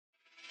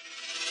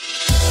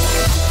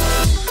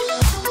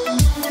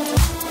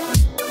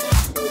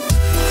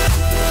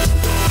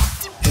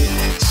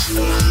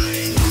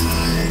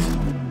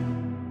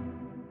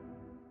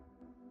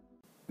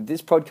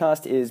This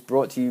podcast is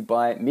brought to you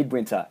by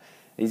Midwinter.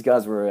 These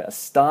guys were a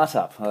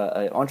startup,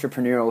 an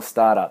entrepreneurial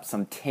startup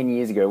some 10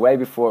 years ago, way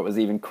before it was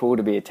even cool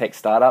to be a tech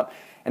startup,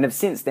 and have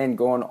since then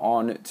gone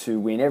on to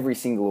win every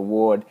single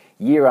award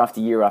year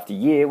after year after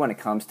year when it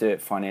comes to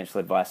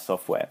financial advice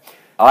software.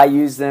 I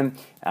use them.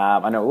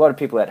 I know a lot of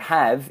people that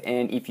have,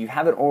 and if you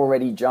haven't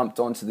already jumped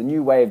onto the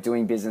new way of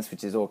doing business,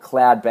 which is all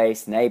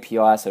cloud-based and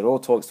API, so it all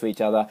talks to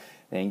each other,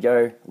 then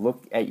go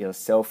look at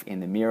yourself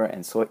in the mirror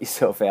and sort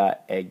yourself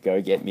out and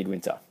go get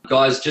Midwinter.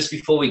 Guys, just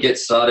before we get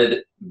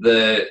started,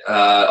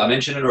 I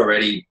mentioned it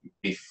already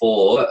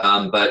before,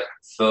 but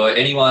for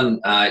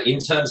anyone, in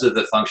terms of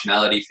the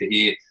functionality for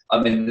here,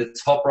 I'm in the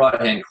top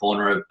right-hand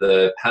corner of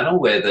the panel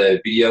where the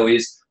video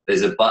is.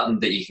 There's a button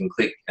that you can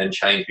click and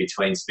change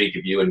between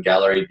speaker view and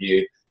gallery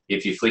view.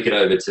 If you flick it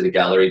over to the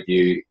gallery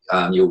view,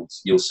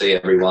 you'll see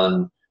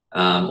everyone,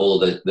 all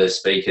the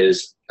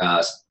speakers.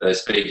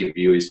 Speaker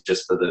view is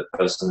just for the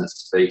person that's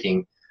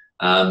speaking.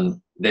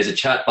 There's a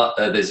chat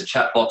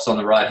box on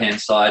the right-hand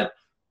side.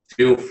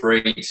 Feel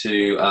free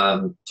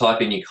to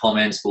type in your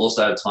comments. We'll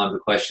also have time for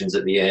questions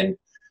at the end.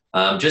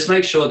 Just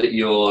make sure that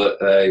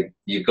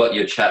you've got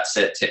your chat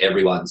set to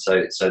everyone,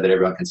 so that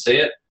everyone can see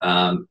it.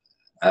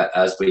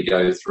 As we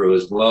go through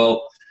as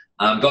well.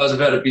 Guys, I've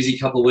had a busy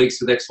couple of weeks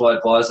with XY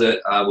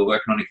Advisor. We're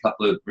working on a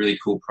couple of really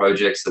cool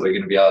projects that we're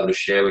going to be able to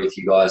share with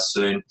you guys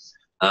soon.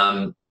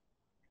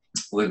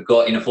 We've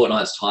got, in a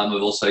fortnight's time,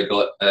 we've also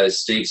got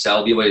Steve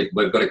Salvia.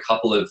 We've got a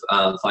couple of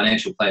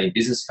financial planning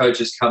business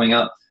coaches coming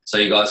up, so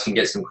you guys can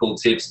get some cool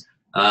tips.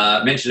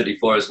 I mentioned it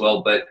before as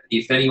well, but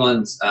if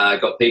anyone's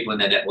got people in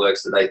their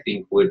networks that they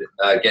think would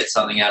get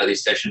something out of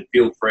this session,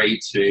 feel free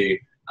to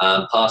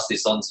pass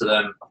this on to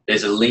them.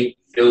 There's a link.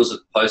 Phil's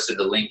posted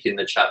the link in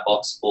the chat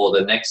box for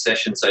the next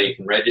session, so you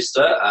can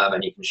register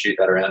and you can shoot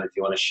that around if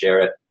you want to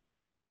share it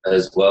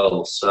as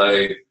well.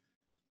 So,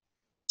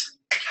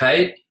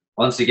 Kate,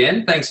 once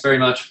again, thanks very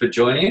much for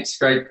joining us.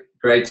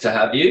 Great to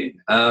have you.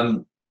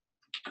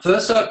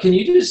 First up, can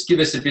you just give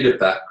us a bit of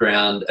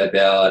background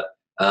about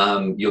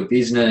your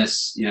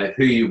business,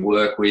 who you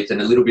work with,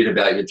 and a little bit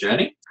about your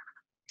journey?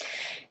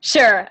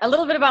 Sure. A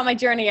little bit about my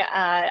journey.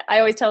 I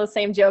always tell the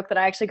same joke that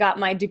I actually got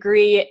my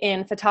degree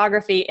in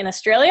photography in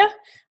Australia.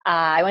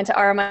 I went to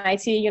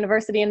RMIT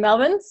University in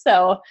Melbourne.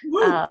 So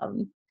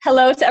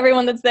hello to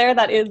everyone that's there.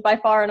 That is by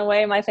far and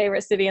away my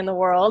favorite city in the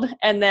world.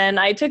 And then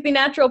I took the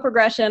natural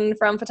progression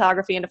from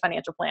photography into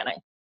financial planning.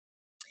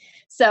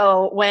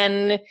 So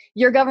when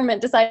your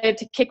government decided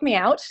to kick me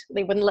out,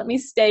 they wouldn't let me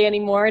stay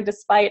anymore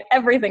despite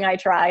everything I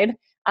tried.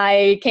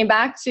 I came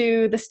back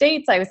to the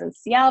States. I was in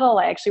Seattle.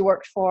 I actually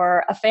worked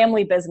for a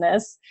family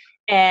business.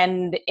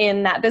 And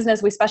in that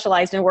business, we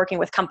specialized in working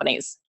with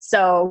companies.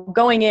 So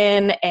going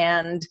in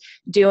and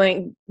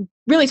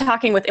really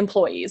talking with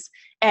employees.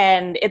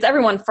 And it's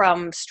everyone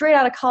from straight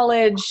out of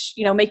college,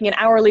 making an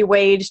hourly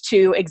wage,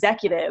 to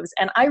executives.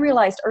 And I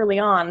realized early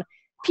on,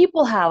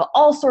 people have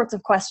all sorts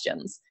of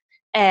questions.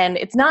 And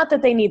it's not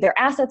that they need their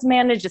assets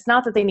managed. It's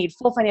not that they need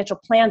full financial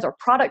plans or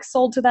products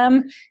sold to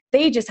them.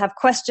 They just have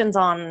questions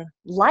on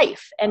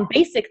life and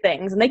basic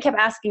things. And they kept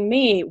asking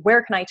me,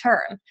 where can I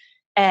turn?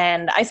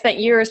 And I spent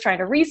years trying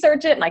to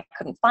research it, and I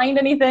couldn't find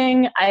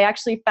anything. I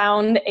actually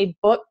found a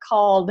book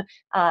called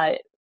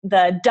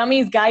The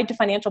Dummy's Guide to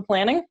Financial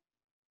Planning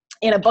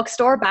in a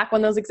bookstore back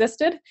when those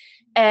existed.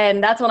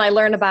 And that's when I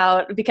learned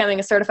about becoming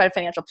a certified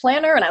financial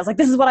planner. And I was like,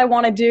 this is what I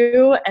want to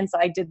do. And so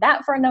I did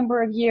that for a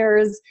number of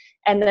years.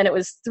 And then it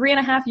was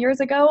 3.5 years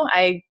ago,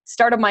 I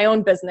started my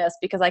own business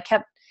because I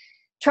kept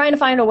trying to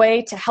find a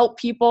way to help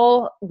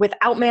people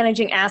without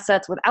managing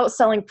assets, without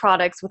selling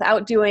products,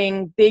 without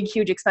doing big,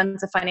 huge,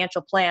 expensive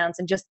financial plans,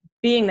 and just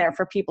being there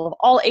for people of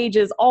all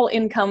ages, all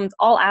incomes,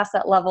 all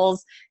asset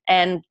levels,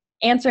 and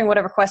answering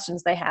whatever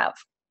questions they have.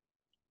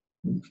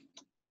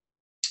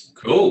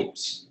 Cool.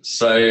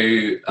 So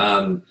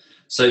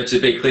to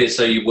be clear,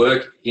 so you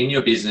work in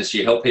your business,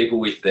 you help people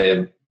with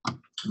their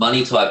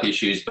money type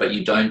issues, but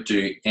you don't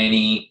do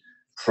any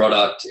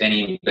product,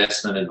 any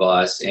investment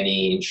advice,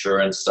 any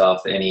insurance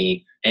stuff,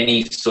 any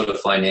sort of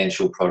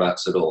financial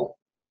products at all.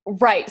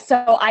 Right.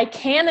 So I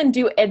can and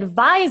do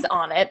advise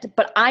on it,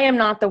 but I am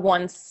not the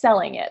one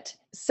selling it.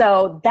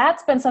 So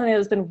that's been something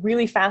that's been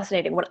really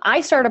fascinating. When I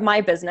started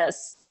my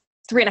business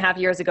 3.5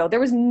 years ago, there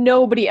was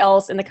nobody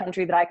else in the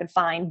country that I could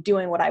find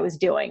doing what I was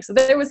doing. So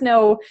there was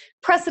no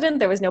precedent.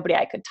 There was nobody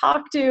I could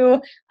talk to.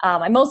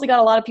 I mostly got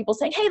a lot of people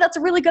saying, hey, that's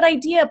a really good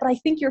idea, but I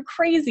think you're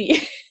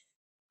crazy.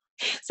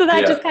 So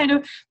that just kind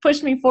of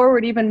pushed me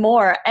forward even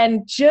more.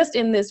 And just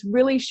in this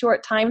really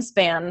short time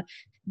span,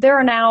 there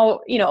are now,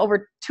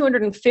 over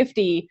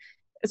 250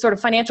 sort of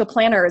financial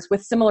planners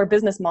with similar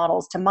business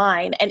models to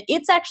mine. And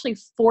it's actually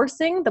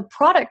forcing the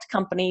product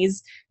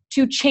companies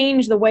to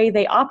change the way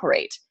they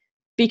operate,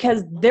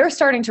 because they're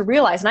starting to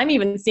realize, and I'm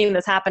even seeing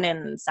this happen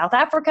in South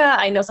Africa.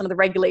 I know some of the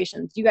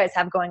regulations you guys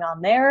have going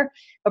on there,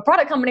 but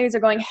product companies are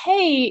going,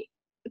 hey,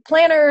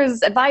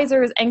 planners,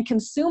 advisors, and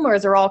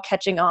consumers are all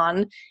catching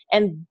on,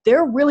 and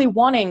they're really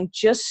wanting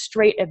just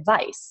straight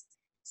advice.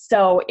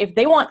 So if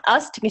they want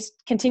us to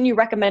continue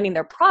recommending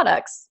their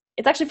products,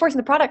 it's actually forcing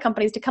the product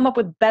companies to come up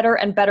with better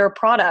and better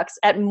products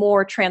at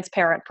more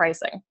transparent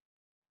pricing.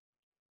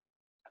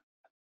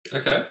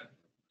 Okay.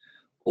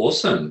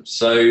 Awesome.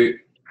 So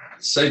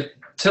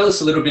tell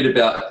us a little bit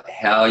about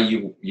how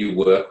you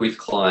work with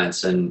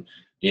clients and,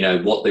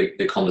 what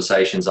the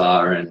conversations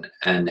are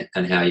and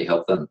how you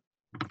help them.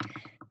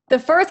 The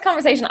first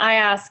conversation I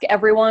ask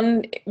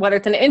everyone, whether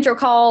it's an intro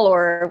call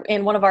or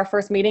in one of our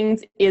first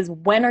meetings, is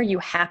when are you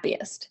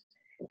happiest?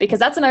 Because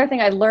that's another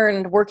thing I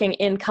learned working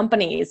in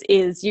companies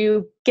is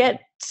you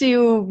get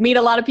to meet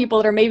a lot of people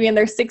that are maybe in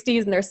their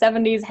 60s and their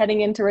 70s heading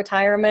into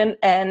retirement,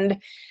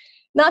 and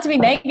not to be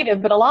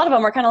negative, but a lot of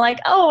them are kind of like,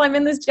 oh, I'm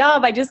in this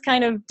job. I just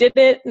kind of did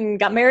it and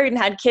got married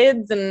and had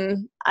kids,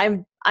 and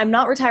I'm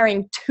not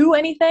retiring to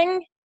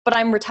anything, but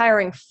I'm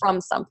retiring from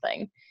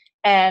something.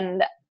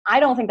 And I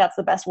don't think that's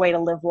the best way to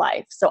live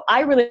life. So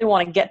I really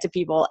want to get to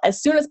people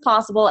as soon as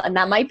possible, and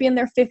that might be in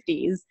their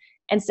 50s,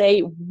 and say,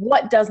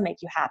 what does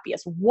make you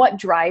happiest? What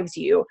drives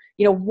you?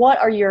 What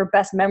are your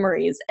best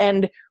memories?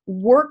 And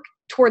work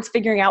towards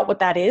figuring out what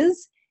that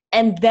is,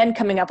 and then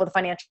coming up with a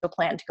financial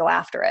plan to go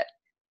after it.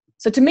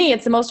 So to me,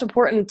 it's the most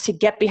important to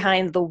get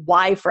behind the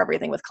why for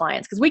everything with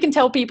clients, because we can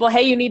tell people,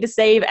 hey, you need to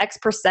save X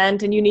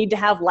percent and you need to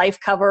have life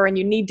cover and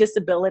you need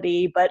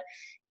disability. But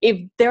if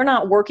they're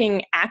not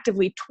working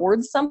actively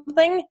towards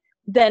something,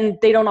 then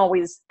they don't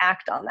always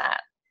act on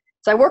that.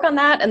 So I work on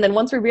that. And then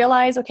once we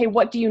realize, okay,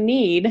 what do you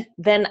need?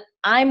 Then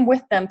I'm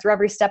with them through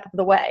every step of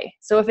the way.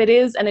 So if it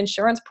is an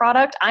insurance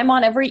product, I'm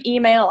on every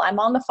email, I'm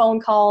on the phone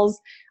calls,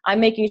 I'm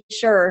making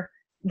sure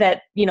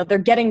that, they're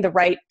getting the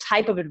right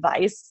type of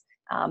advice.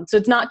 So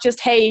it's not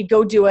just, hey,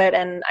 go do it,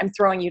 and I'm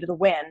throwing you to the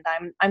wind.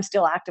 I'm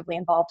still actively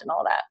involved in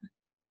all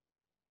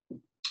that.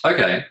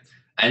 Okay.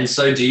 And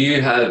so do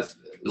you have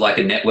like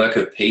a network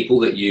of people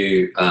that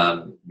you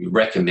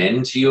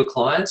recommend to your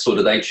clients, or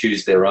do they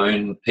choose their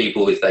own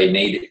people if they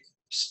need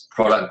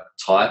product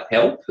type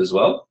help as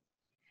well?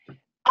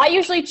 I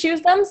usually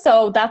choose them.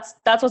 So that's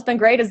what's been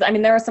great is,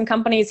 there are some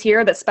companies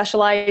here that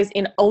specialize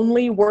in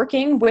only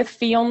working with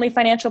fee-only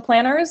financial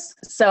planners.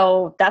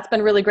 So that's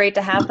been really great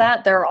to have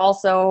that. There are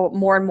also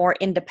more and more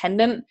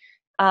independent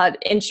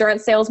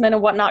insurance salesmen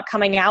and whatnot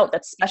coming out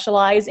that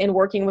specialize in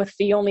working with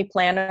fee-only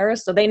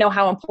planners. So they know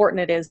how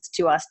important it is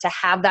to us to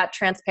have that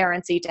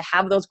transparency, to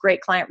have those great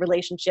client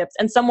relationships,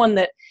 and someone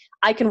that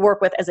I can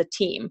work with as a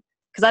team.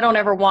 Because I don't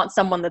ever want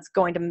someone that's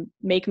going to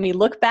make me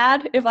look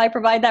bad if I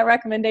provide that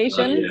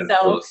recommendation.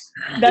 So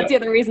that's the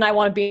other reason I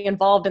want to be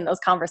involved in those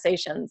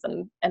conversations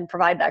and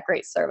provide that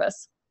great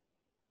service.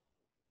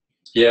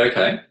 Yeah,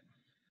 okay.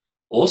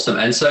 Awesome.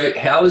 And so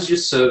how has your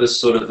service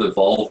sort of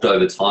evolved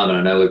over time? And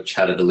I know we've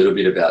chatted a little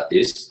bit about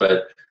this,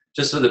 but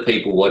just for the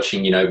people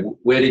watching,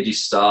 where did you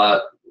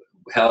start?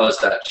 How has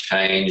that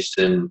changed?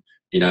 And,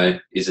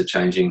 is it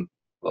changing?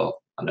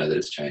 Well, I know that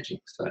it's changing,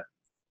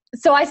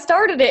 So I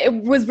started it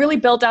was really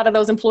built out of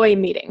those employee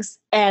meetings.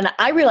 And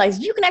I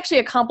realized you can actually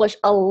accomplish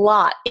a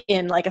lot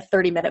in like a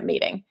 30-minute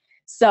meeting.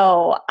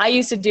 So I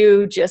used to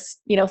do just,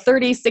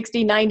 30,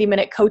 60,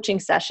 90-minute coaching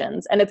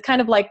sessions. And it's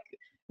kind of like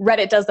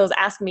Reddit does those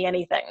ask me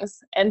anythings.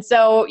 And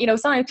so,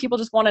 sometimes people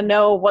just want to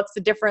know what's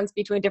the difference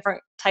between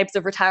different types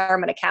of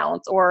retirement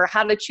accounts, or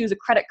how to choose a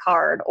credit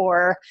card,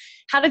 or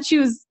how to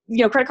choose,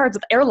 credit cards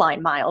with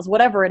airline miles,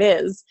 whatever it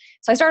is.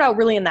 So I started out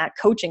really in that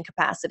coaching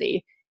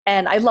capacity,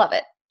 and I love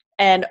it.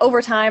 And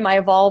over time, I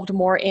evolved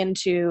more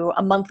into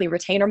a monthly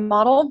retainer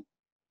model.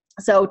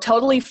 So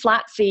totally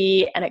flat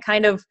fee, and it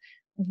kind of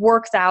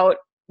works out,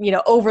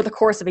 over the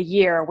course of a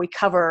year, we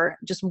cover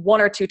just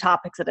one or two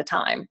topics at a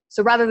time.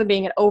 So rather than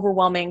being an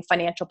overwhelming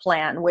financial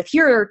plan with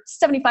here are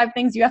 75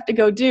 things you have to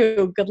go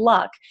do, good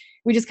luck,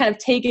 we just kind of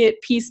take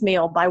it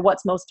piecemeal by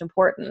what's most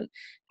important.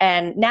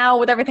 And now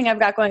with everything I've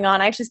got going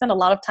on, I actually spend a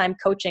lot of time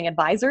coaching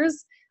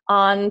advisors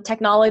on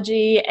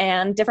technology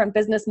and different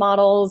business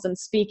models and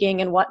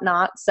speaking and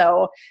whatnot.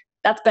 So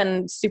that's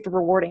been super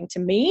rewarding to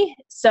me.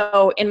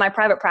 So in my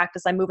private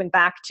practice, I'm moving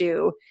back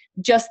to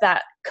just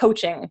that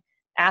coaching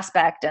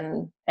aspect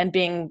and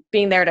being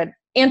there to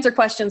answer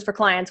questions for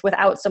clients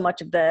without so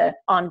much of the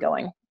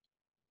ongoing.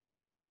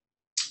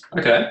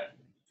 Okay,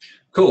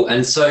 cool.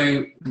 And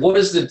so what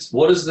does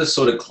the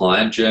sort of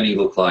client journey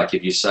look like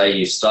if you say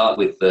you start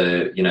with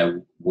the,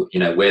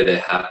 where they're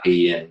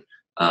happy and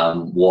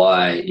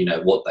why,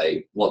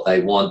 what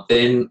they want,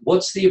 then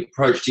what's the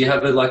approach? Do you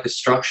have a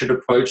structured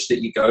approach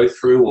that you go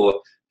through, or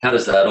how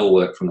does that all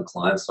work from the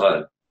client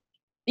side?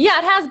 Yeah,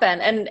 it has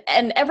been.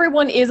 And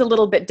everyone is a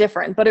little bit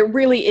different, but it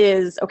really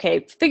is,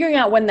 okay, figuring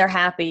out when they're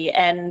happy.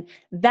 And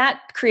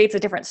that creates a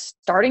different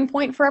starting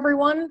point for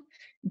everyone.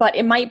 But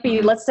it might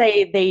be, let's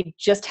say they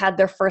just had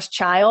their first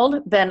child,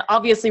 then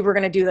obviously we're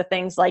going to do the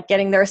things like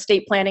getting their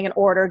estate planning in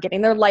order,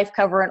 getting their life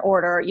cover in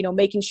order,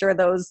 making sure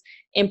those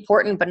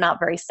important but not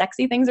very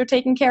sexy things are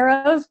taken care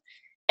of,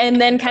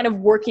 and then kind of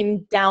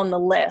working down the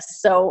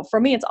list. So for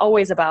me, it's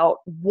always about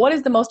what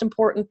is the most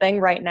important thing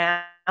right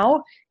now,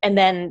 and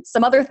then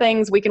some other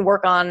things we can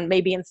work on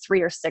maybe in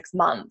 3 or 6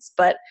 months.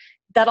 But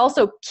that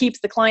also keeps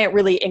the client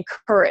really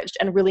encouraged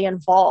and really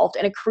involved.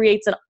 And it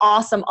creates an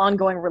awesome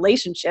ongoing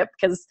relationship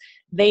because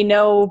they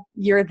know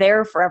you're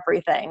there for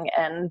everything.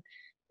 And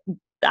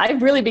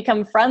I've really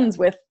become friends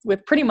with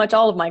pretty much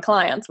all of my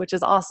clients, which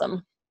is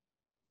awesome.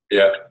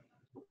 Yeah.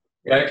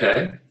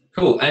 Okay,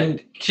 cool.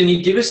 And can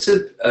you give us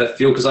a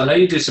feel, because I know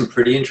you do some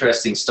pretty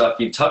interesting stuff.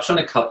 You touched on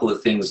a couple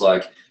of things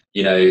like,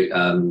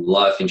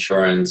 life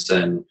insurance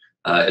and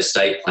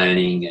estate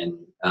planning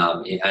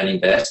and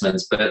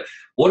investments, but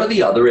what are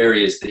the other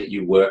areas that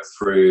you work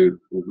through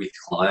with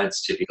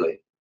clients typically?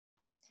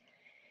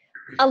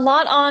 A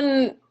lot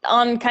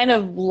on kind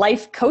of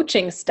life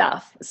coaching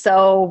stuff.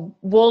 So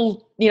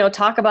we'll,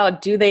 talk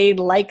about, do they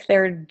like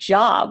their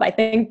job? I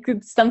think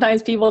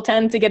sometimes people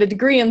tend to get a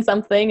degree in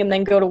something and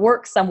then go to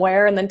work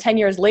somewhere. And then 10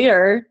 years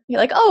later,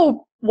 you're like,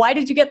 oh, why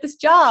did you get this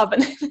job?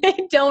 And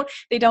they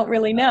don't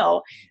really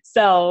know.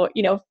 So,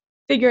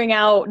 figuring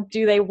out,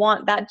 do they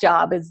want that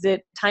job? Is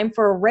it time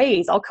for a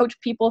raise? I'll coach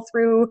people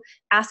through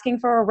asking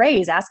for a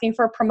raise, asking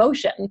for a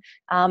promotion,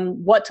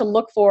 what to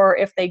look for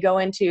if they go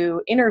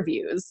into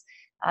interviews.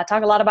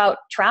 Talk a lot about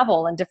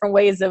travel and different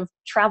ways of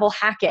travel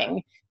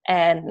hacking,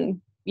 and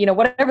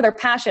whatever their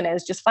passion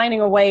is, just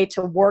finding a way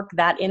to work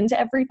that into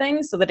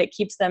everything so that it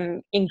keeps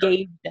them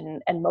engaged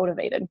and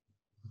motivated.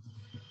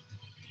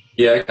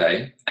 Yeah,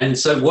 okay. And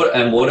so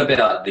what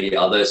about the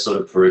other sort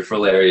of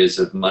peripheral areas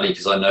of money?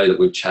 Because I know that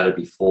we've chatted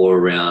before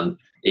around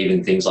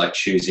even things like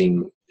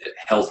choosing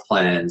health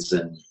plans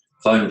and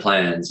phone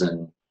plans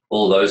and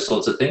all those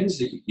sorts of things.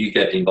 You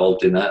get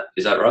involved in that.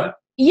 Is that right?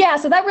 Yeah,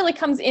 so that really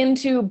comes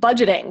into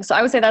budgeting. So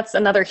I would say that's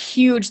another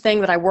huge thing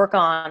that I work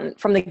on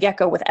from the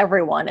get-go with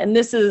everyone. And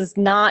this is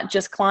not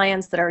just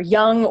clients that are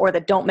young or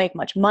that don't make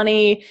much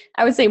money.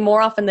 I would say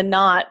more often than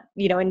not,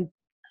 in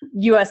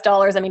US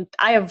dollars,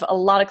 I have a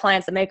lot of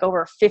clients that make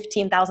over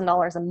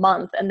 $15,000 a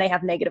month and they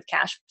have negative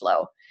cash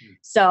flow.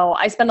 So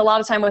I spend a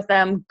lot of time with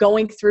them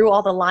going through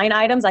all the line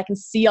items. I can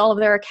see all of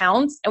their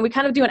accounts, and we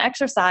kind of do an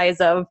exercise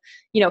of,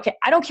 okay,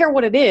 I don't care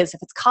what it is,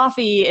 if it's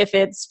coffee, if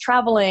it's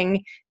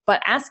traveling,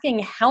 but asking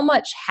how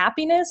much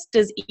happiness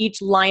does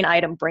each line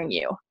item bring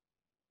you?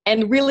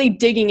 And really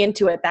digging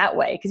into it that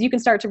way, because you can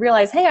start to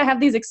realize, hey, I have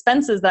these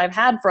expenses that I've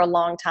had for a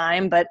long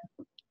time, but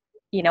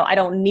I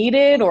don't need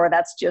it, or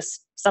that's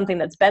just something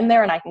that's been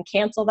there and I can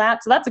cancel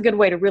that. So that's a good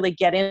way to really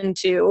get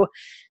into,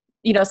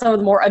 some of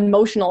the more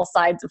emotional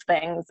sides of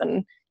things.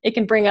 And it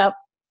can bring up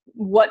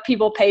what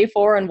people pay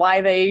for and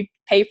why they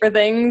pay for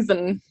things.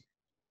 And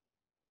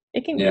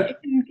it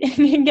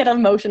can get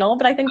emotional,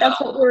 but I think that's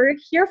what we're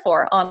here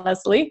for,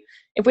 honestly.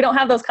 If we don't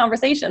have those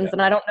conversations, then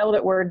I don't know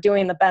that we're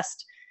doing the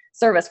best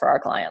service for our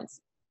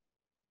clients.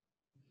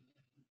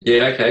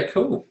 Yeah, okay,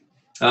 cool.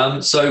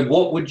 So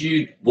what would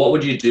you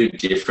do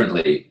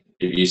differently?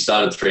 If you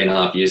started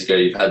 3.5 years ago,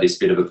 you've had this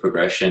bit of a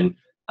progression.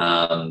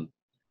 I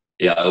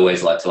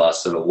always like to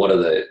ask sort of what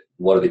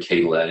are the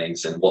key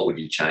learnings and what would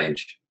you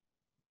change?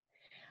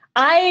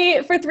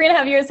 I, for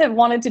 3.5 years, have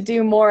wanted to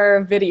do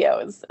more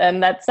videos,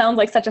 and that sounds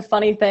like such a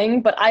funny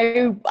thing, but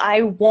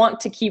I want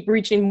to keep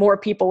reaching more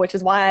people, which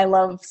is why I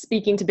love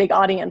speaking to big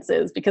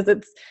audiences, because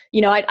it's,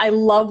 I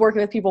love working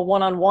with people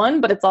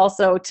one-on-one, but it's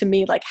also, to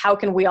me, like, how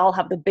can we all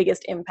have the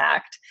biggest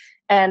impact?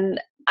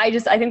 And I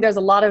think there's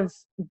a lot of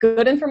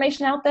good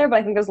information out there, but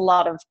I think there's a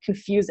lot of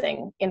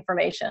confusing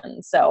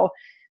information. So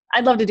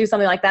I'd love to do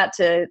something like that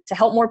to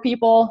help more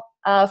people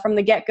from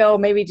the get-go,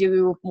 maybe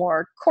do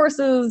more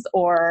courses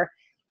or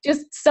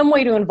just some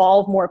way to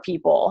involve more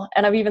people.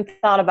 And I've even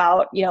thought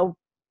about,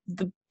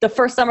 the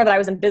first summer that I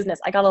was in business,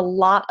 I got a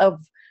lot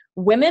of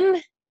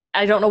women.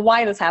 I don't know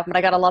why this happened, but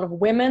I got a lot of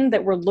women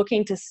that were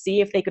looking to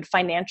see if they could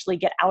financially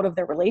get out of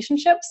their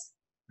relationships.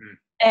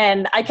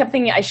 And I kept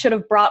thinking I should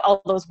have brought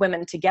all those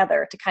women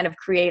together to kind of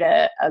create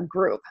a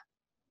group.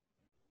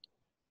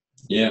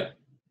 Yeah.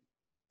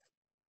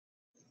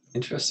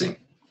 Interesting.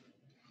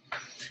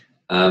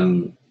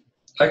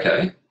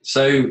 Okay.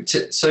 So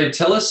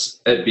tell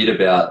us a bit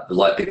about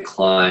like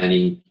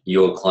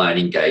your client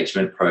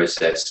engagement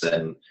process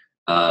and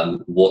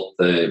what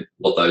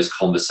those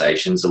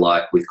conversations are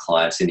like with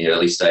clients in the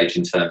early stage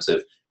in terms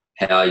of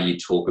how you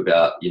talk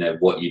about,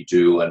 what you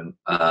do and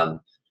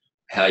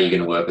how you're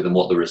going to work with them,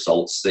 what the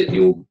results that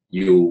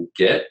you'll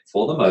get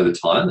for them over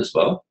time as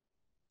well.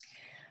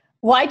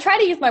 Well, I try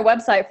to use my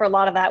website for a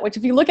lot of that, which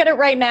if you look at it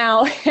right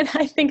now, and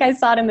I think I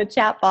saw it in the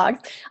chat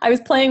box, I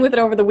was playing with it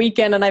over the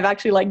weekend and I've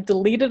actually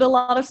deleted a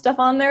lot of stuff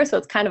on there. So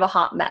it's kind of a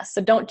hot mess.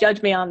 So don't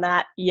judge me on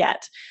that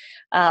yet.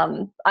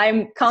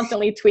 I'm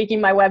constantly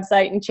tweaking my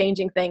website and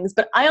changing things,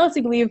 but I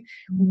honestly believe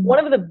one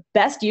of the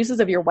best uses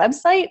of your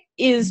website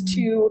is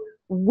to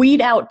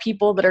weed out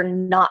people that are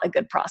not a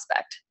good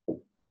prospect.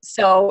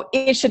 So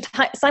it should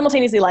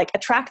simultaneously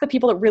attract the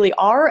people that really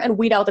are and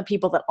weed out the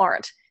people that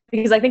aren't.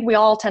 Because I think we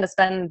all tend to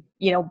spend,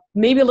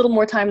 maybe a little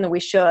more time than we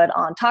should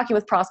on talking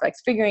with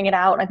prospects, figuring it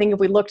out. And I think if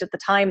we looked at the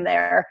time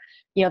there,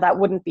 that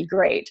wouldn't be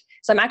great.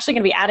 So I'm actually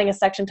going to be adding a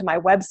section to my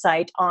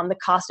website on the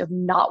cost of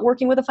not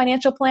working with a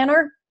financial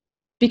planner,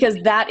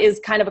 because that is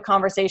kind of a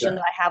conversation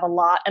that I have a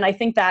lot. And I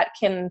think that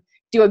can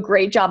do a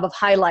great job of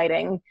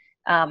highlighting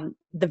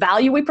the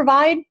value we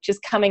provide,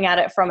 just coming at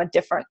it from a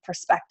different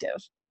perspective.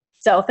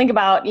 So think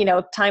about,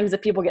 times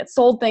that people get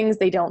sold things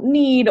they don't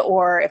need,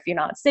 or if you're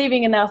not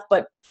saving enough,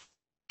 but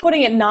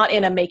putting it not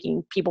in a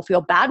making people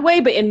feel bad way,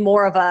 but in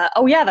more of a,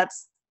 oh yeah,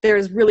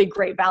 there's really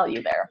great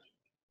value there.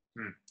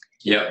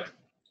 Yeah.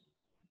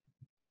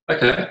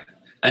 Okay.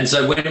 And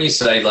so when you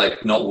say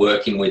like not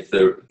working with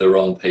the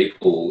wrong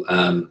people,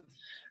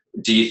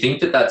 do you think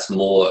that that's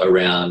more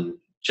around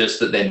just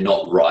that they're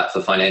not right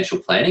for financial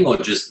planning, or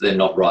just they're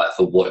not right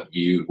for what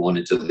you want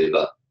to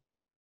deliver?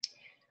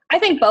 I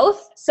think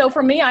both. So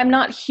for me, I'm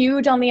not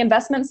huge on the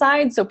investment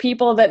side. So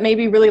people that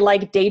maybe really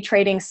like day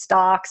trading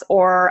stocks,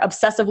 or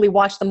obsessively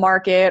watch the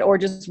market, or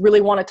just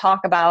really want to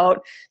talk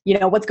about,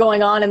 what's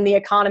going on in the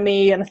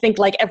economy and think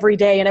like every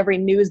day and every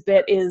news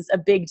bit is a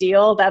big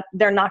deal, that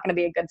they're not going to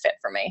be a good fit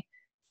for me.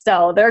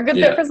 So they're a good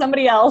fit for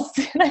somebody else,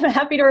 and I'm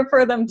happy to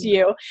refer them to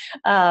you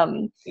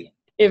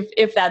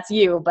if that's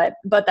you, but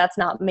that's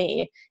not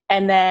me.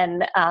 And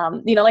then,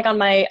 like on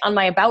my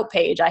about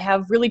page, I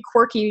have really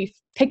quirky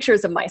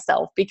pictures of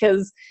myself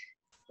because,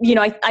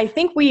 I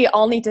think we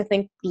all need to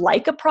think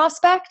like a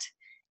prospect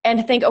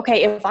and think,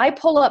 okay, if I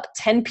pull up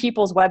 10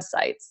 people's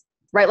websites,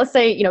 right? Let's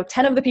say,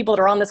 10 of the people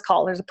that are on this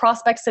call, there's a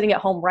prospect sitting at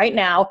home right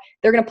now.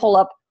 They're going to pull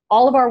up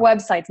all of our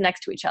websites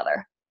next to each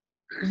other.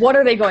 What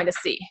are they going to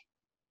see?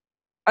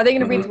 Are they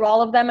going to read through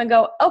all of them and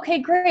go, okay,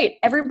 great.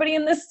 Everybody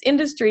in this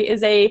industry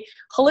is a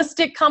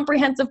holistic,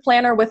 comprehensive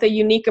planner with a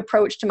unique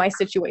approach to my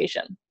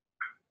situation.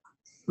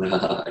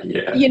 Yeah.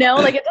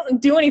 It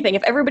doesn't do anything.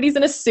 If everybody's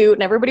in a suit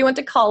and everybody went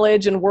to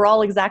college and we're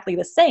all exactly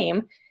the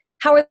same,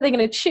 how are they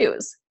going to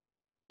choose?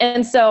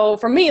 And so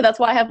for me, that's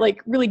why I have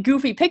like really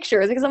goofy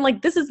pictures, because I'm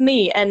like, this is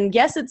me. And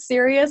yes, it's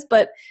serious,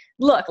 but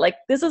look, like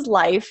this is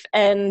life,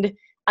 and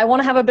I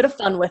want to have a bit of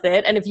fun with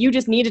it. And if you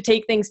just need to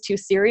take things too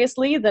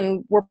seriously,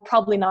 then we're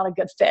probably not a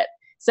good fit.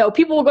 So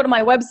people will go to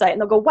my website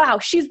and they'll go, wow,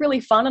 she's really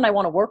fun and I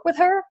want to work with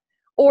her.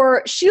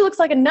 Or she looks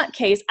like a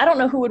nutcase. I don't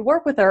know who would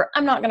work with her.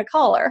 I'm not going to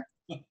call her.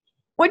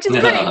 Which is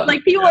great.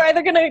 Like people are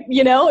either going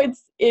to,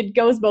 it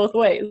goes both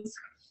ways.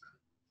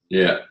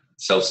 Yeah.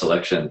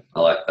 Self-selection.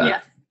 I like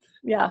that.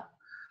 Yeah.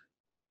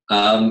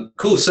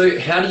 Cool. So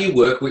how do you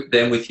work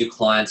with your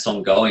clients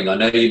ongoing? I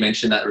know you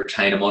mentioned that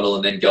retainer model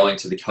and then going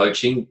to the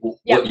coaching. What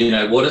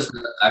does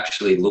that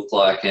actually look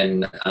like?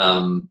 And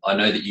I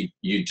know that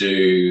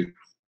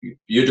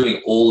you're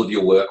doing all of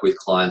your work with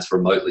clients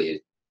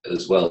remotely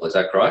as well. Is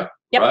that correct?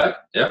 Yep. Right?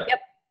 Yeah. Yep.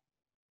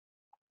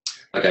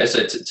 Okay.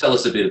 So tell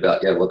us a bit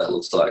about what that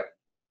looks like.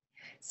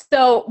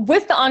 So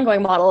with the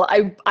ongoing model,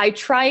 I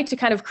try to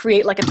kind of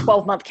create like a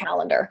 12-month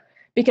calendar,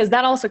 because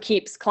that also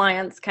keeps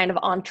clients kind of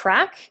on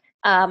track.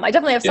 I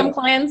definitely have some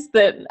clients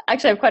that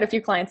actually I have quite a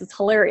few clients. It's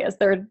hilarious.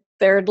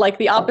 They're like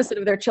the opposite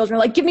of their children.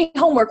 Like, give me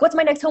homework. What's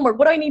my next homework?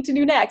 What do I need to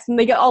do next? And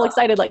they get all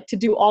excited, like to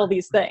do all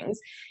these things.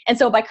 And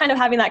so by kind of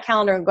having that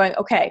calendar and going,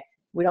 okay,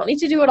 we don't need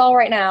to do it all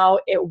right now.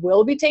 It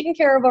will be taken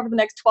care of over the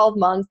next 12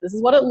 months. This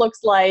is what it looks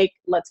like.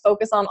 Let's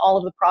focus on all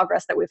of the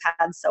progress that we've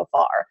had so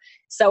far.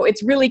 So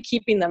it's really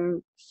keeping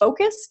them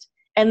focused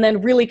and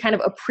then really kind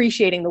of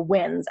appreciating the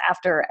wins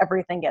after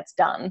everything gets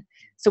done.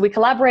 So we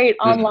collaborate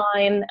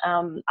online.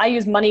 I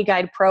use Money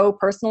Guide Pro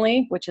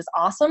personally, which is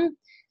awesome.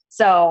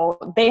 So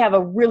they have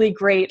a really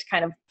great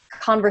kind of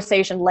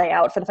conversation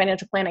layout for the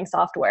financial planning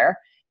software.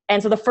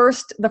 And so the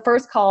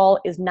first call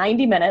is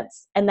 90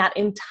 minutes, and that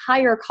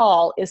entire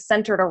call is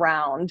centered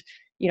around,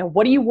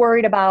 what are you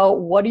worried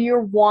about? What are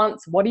your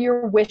wants? What are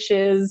your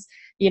wishes?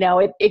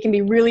 It can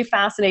be really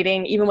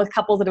fascinating, even with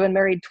couples that have been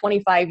married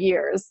 25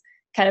 years,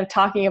 kind of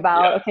talking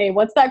about, okay,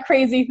 what's that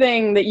crazy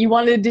thing that you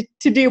wanted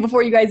to do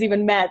before you guys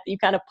even met that you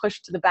kind of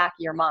pushed to the back of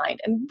your mind,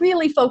 and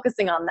really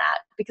focusing on that,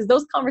 because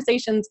those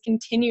conversations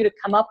continue to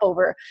come up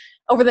over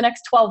the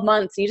next 12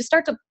 months. You just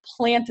start to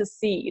plant a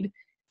seed,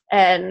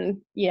 and,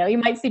 you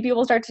might see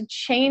people start to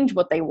change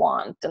what they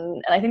want.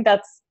 And I think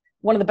that's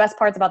one of the best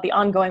parts about the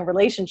ongoing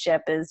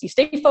relationship is you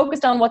stay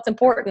focused on what's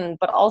important,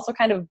 but also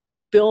kind of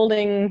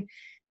building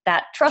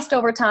that trust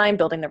over time,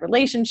 building the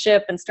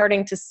relationship, and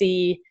starting to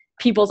see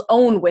people's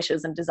own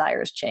wishes and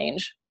desires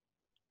change.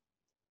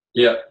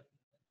 Yeah,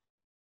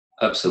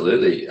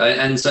 absolutely.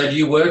 And so do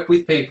you work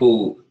with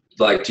people,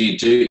 like, do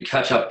you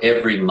catch up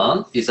every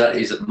month? Is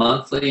it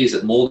monthly? Is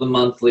it more than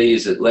monthly?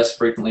 Is it less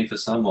frequently for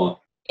some, or?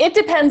 It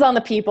depends on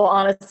the people,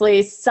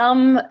 honestly.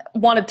 Some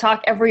want to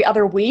talk every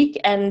other week,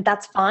 and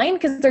that's fine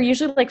because they're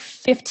usually like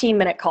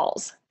 15-minute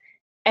calls.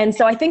 And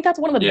so I think that's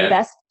one of the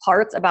best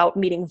parts about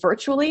meeting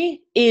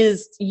virtually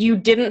is you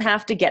didn't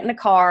have to get in a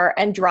car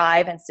and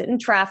drive and sit in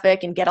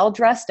traffic and get all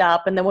dressed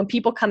up. And then when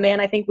people come in,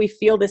 I think we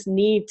feel this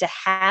need to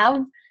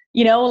have,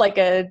 like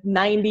a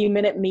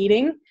 90-minute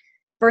meeting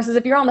versus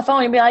if you're on the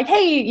phone and be like,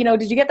 hey,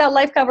 did you get that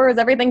life cover? Is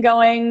everything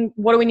going?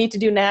 What do we need to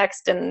do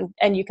next? And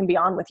you can be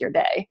on with your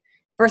day.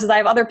 Versus I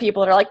have other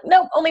people that are like,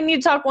 nope, only need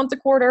to talk once a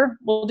quarter.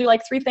 We'll do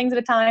like 3 things at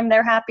a time.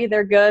 They're happy.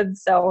 They're good.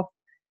 So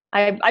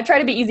I try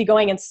to be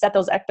easygoing and set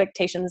those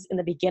expectations in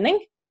the beginning.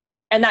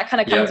 And that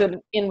kind of comes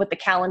in with the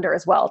calendar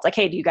as well. It's like,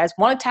 hey, do you guys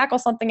want to tackle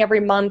something every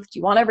month? Do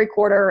you want every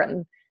quarter?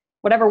 And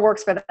whatever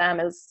works for them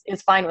is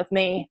fine with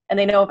me. And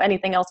they know if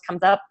anything else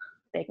comes up,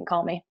 they can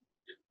call me.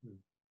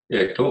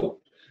 Yeah, cool.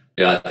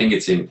 Yeah, I think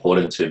it's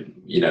important to,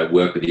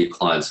 work with your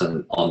clients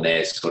on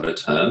their sort of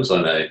terms.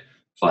 I know,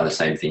 find the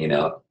same thing in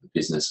our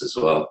business as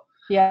well.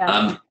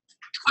 Yeah.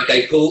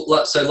 Okay,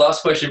 cool. So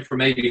last question from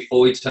me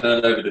before we turn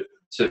it over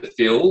to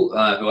Phil,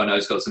 who I know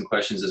has got some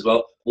questions as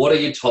well. What are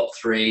your top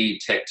 3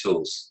 tech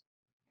tools?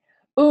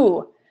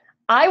 Ooh,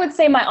 I would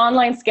say my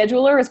online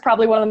scheduler is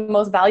probably one of the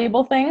most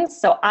valuable things.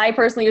 So I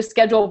personally use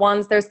Schedule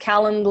Once. There's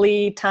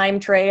Calendly, Time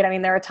Trade. I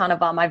mean, there are a ton of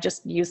them. I've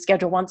just used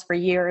Schedule Once for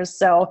years.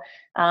 So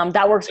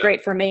that works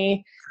great for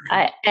me.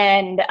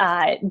 And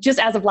just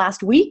as of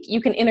last week,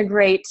 you can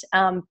integrate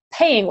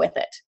paying with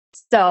it.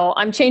 So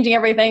I'm changing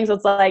everything. So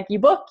it's like you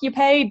book, you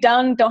pay,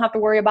 done, don't have to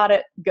worry about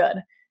it,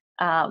 good.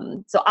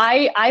 So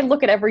I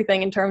look at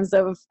everything in terms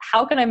of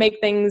how can I make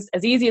things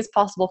as easy as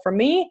possible for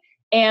me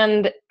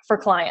and for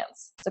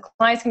clients. So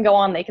clients can go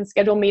on, they can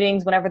schedule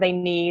meetings whenever they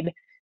need,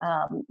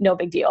 no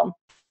big deal.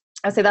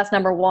 I'd say that's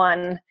number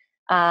 1.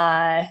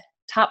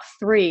 Top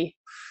 3,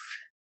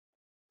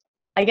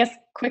 I guess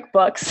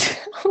QuickBooks,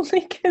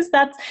 only because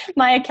that's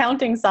my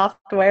accounting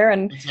software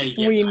and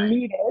we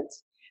need it.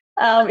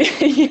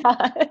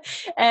 Yeah.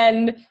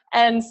 And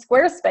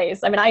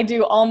Squarespace. I mean, I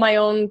do all my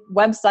own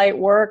website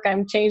work.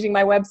 I'm changing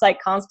my website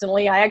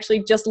constantly. I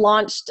actually just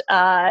launched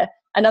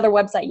another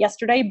website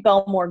yesterday,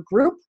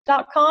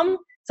 belmoregroup.com.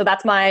 So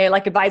that's my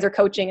advisor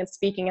coaching and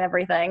speaking and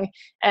everything.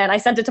 And I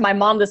sent it to my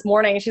mom this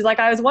morning and she's like,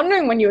 I was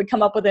wondering when you would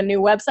come up with a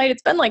new website.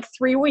 It's been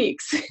 3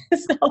 weeks.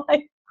 So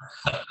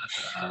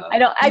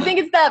I think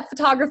it's that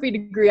photography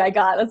degree I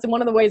got. That's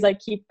one of the ways I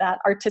keep that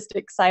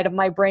artistic side of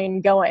my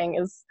brain going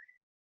is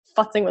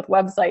futzing with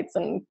websites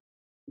and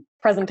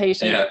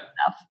presentations and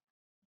stuff.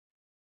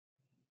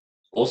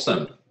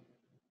 Awesome.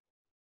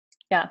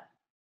 Yeah.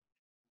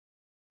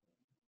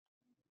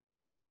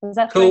 Is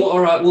that cool?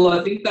 All right. Well,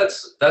 I think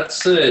that's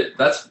it.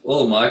 That's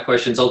all of my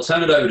questions. I'll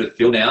turn it over to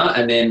Phil now,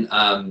 and then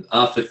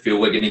after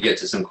Phil, we're going to get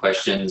to some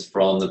questions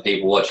from the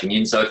people watching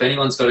in. So if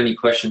anyone's got any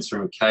questions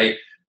from Kate,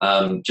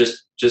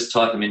 just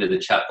type them into the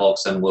chat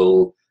box, and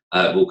we'll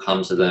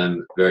come to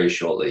them very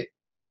shortly.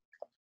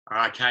 All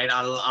right, Kate,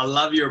 I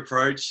love your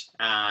approach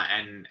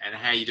and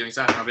how you're doing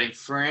stuff. I've been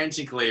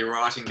frantically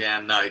writing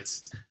down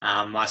notes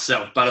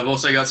myself, but I've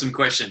also got some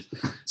questions.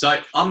 So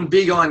I'm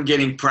big on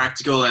getting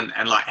practical and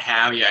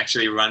how you're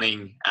actually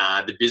running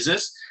the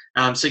business.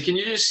 So can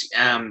you just,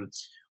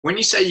 when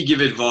you say you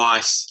give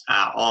advice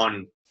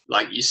on,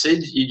 you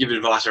said you give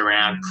advice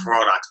around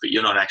products, but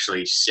you're not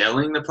actually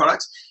selling the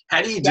products.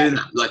 How do you do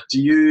that?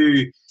 Do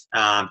you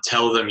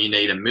tell them you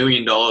need $1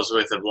 million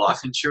worth of life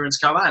insurance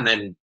cover and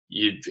then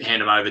you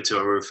hand them over to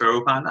a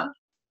referral partner?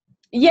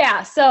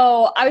 Yeah,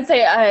 so I would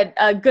say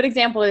a good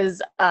example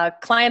is a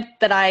client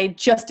that I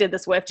just did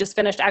this with, just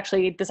finished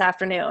actually this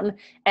afternoon,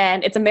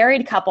 and it's a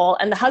married couple,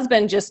 and the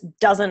husband just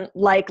doesn't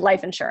like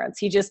life insurance.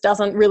 He just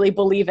doesn't really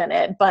believe in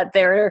it, but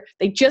they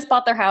just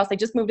bought their house. They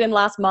just moved in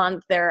last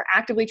month. They're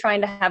actively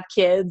trying to have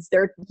kids.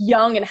 They're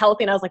young and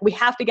healthy, and I was like, we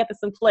have to get this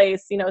in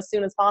place, as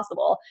soon as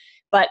possible,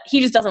 but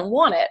he just doesn't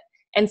want it.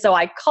 And so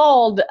I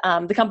called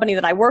the company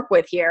that I work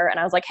with here and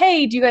I was like,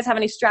 hey, do you guys have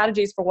any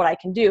strategies for what I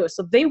can do?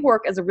 So they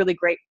work as a really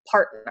great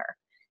partner.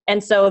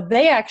 And so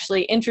they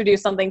actually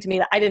introduced something to me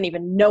that I didn't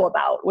even know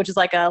about, which is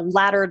like a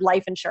laddered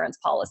life insurance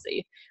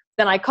policy.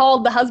 Then I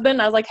called the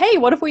husband. I was like, hey,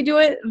 what if we do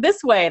it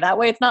this way? That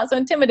way it's not so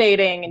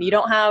intimidating and you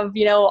don't have,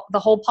 the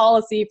whole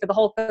policy for the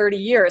whole 30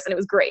 years. And it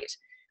was great.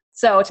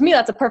 So to me,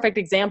 that's a perfect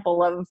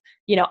example of,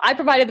 I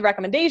provided the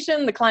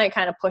recommendation, the client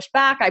kind of pushed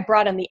back. I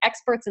brought in the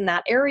experts in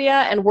that area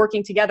and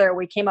working together,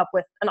 we came up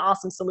with an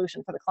awesome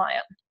solution for the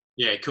client.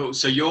 Yeah, cool.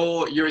 So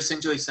you're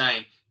essentially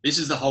saying this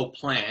is the whole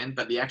plan,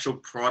 but the actual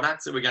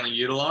products that we're going to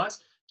utilize,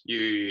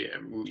 you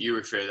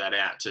refer that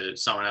out to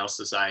someone else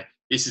to say,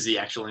 this is the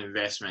actual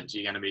investment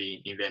you're going to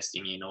be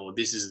investing in, or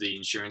this is the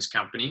insurance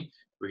company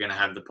we're going to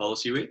have the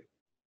policy with.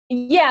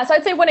 Yeah, so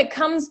I'd say when it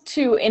comes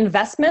to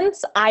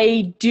investments,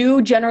 I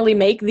do generally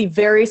make the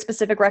very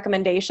specific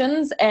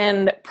recommendations.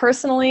 And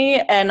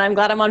personally, and I'm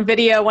glad I'm on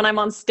video when I'm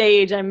on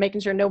stage, I'm making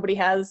sure nobody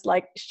has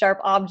sharp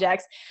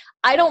objects.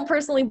 I don't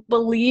personally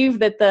believe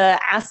that the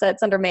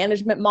assets under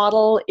management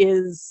model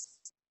is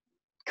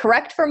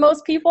correct for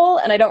most people.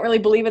 And I don't really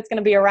believe it's going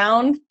to be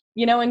around,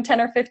 in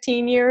 10 or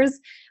 15 years.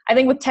 I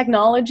think with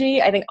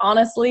technology,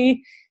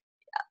 honestly,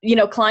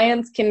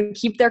 clients can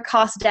keep their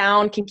costs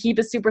down, can keep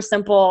it super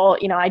simple.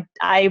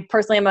 I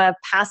personally am a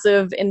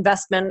passive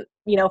investment,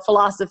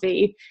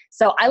 philosophy.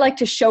 So I like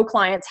to show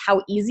clients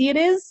how easy it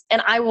is.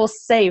 And I will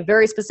say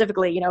very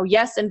specifically,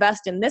 yes,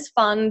 invest in this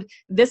fund,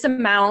 this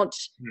amount,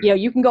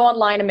 you can go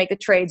online and make the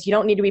trades. You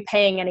don't need to be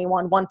paying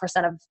anyone 1%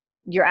 of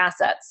your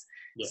assets.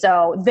 Yeah.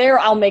 So there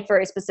I'll make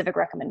very specific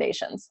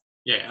recommendations.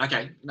 Yeah.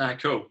 Okay. No,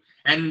 cool.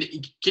 And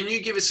can you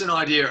give us an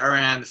idea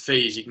around the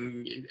fees? You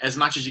can, as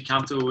much as you're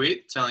comfortable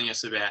with, telling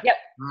us about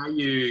how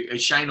you,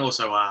 as Shane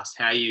also asked,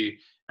 how you,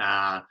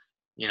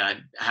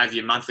 have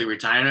your monthly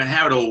retainer and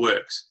how it all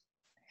works.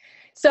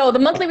 So the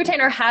monthly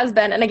retainer has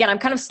been, and again, I'm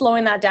kind of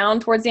slowing that down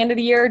towards the end of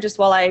the year just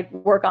while I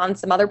work on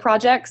some other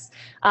projects.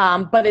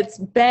 But it's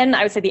been,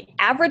 I would say the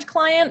average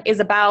client is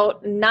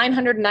about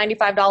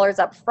 $995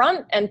 up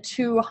front and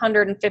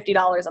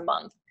 $250 a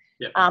month.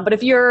 Yep. But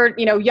if you're,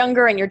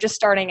 younger and you're just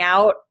starting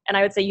out, and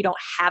I would say you don't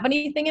have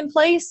anything in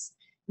place,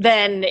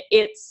 then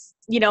it's,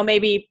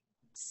 maybe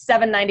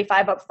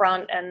 $795 up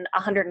front and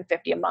 $150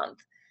 a month.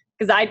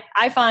 Because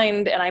I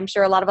find, and I'm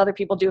sure a lot of other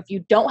people do, if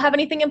you don't have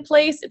anything in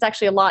place, it's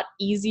actually a lot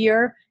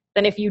easier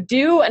than if you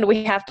do, and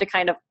we have to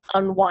kind of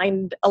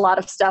unwind a lot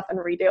of stuff and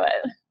redo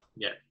it.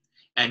 Yeah.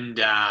 And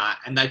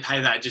they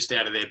pay that just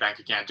out of their bank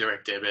account,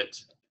 direct debit.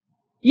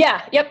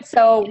 Yeah. Yep.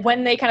 So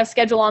when they kind of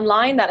schedule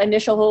online, that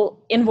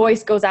initial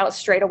invoice goes out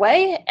straight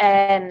away,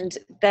 and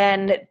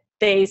then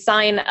they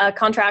sign a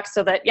contract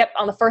so that,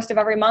 on the first of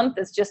every month,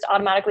 it's just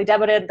automatically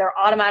debited. They're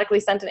automatically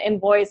sent an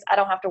invoice. I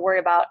don't have to worry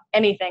about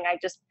anything. I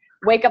just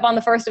wake up on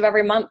the first of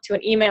every month to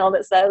an email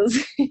that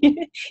says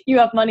you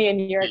have money in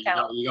your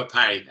account. You got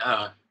paid.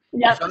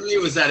 Yeah. If only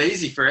it was that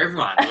easy for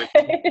everyone. Wake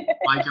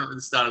up at the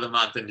start of the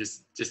month and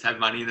just have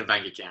money in the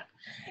bank account.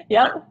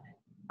 Yep.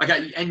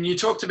 Okay, and you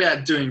talked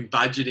about doing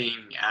budgeting,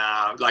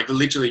 like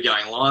literally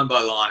going line by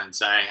line and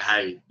saying,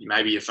 hey,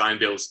 maybe your phone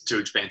bill's too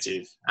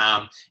expensive.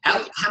 How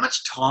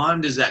much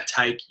time does that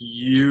take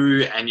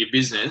you and your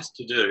business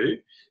to do?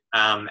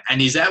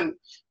 And is that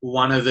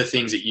one of the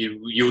things that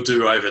you'll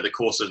do over the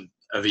course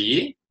of a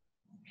year?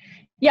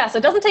 Yeah, so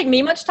it doesn't take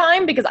me much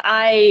time because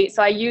I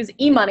use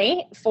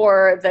eMoney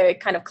for the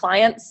kind of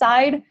client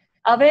side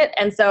of it.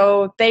 And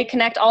so they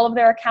connect all of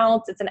their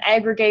accounts. It's an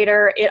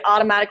aggregator. It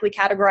automatically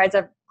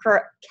categorizes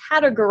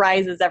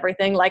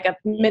everything like a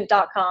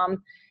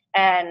mint.com.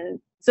 And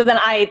so then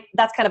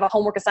that's kind of a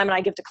homework assignment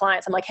I give to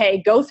clients. I'm like,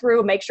 hey, go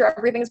through, make sure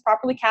everything is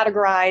properly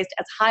categorized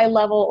as high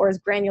level or as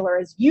granular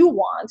as you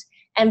want,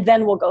 and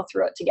then we'll go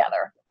through it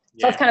together.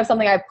 So that's kind of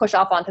something I push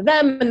off onto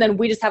them. And then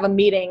we just have a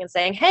meeting and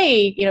saying,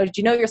 hey, did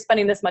you know you're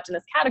spending this much in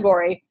this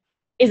category?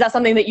 Is that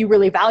something that you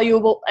really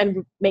value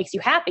and makes you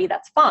happy?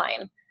 That's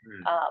fine.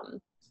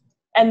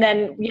 And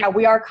then,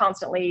 we are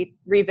constantly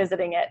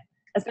revisiting it,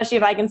 especially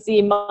if I can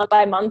see month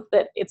by month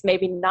that it's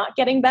maybe not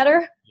getting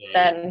better,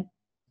 then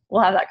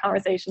we'll have that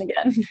conversation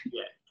again.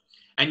 Yeah.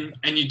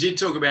 And you did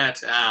talk about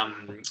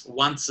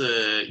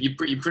you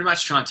pretty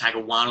much try and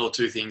tackle one or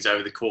two things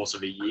over the course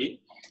of a year.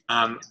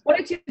 What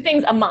are two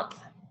things a month?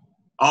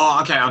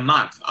 Oh, okay, a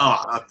month.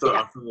 Oh, I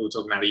thought we were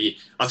talking about a year.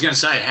 I was going to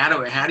say,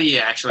 how do you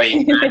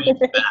actually manage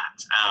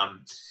that?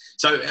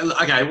 So,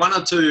 okay, one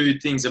or two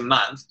things a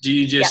month. Do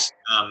you just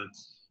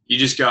you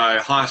just go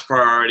highest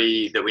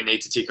priority that we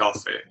need to tick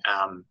off,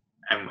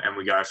 and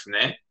we go from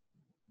there?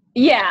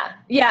 Yeah.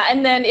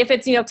 And then if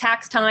it's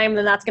tax time,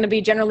 then that's going to be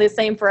generally the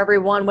same for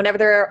everyone. Whenever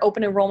their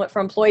open enrollment for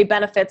employee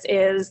benefits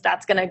is,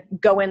 that's going to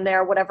go in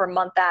there whatever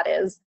month that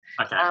is.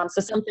 Okay.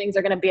 So some things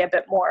are going to be a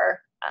bit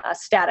more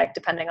static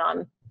depending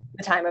on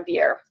the time of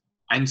year.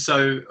 And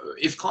so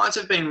if clients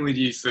have been with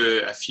you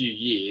for a few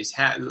years,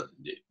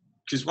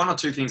 because one or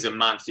two things a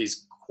month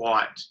is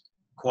quite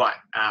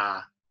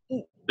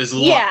there's a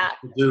lot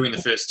to do in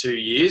the first 2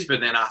 years,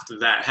 but then after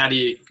that, how do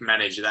you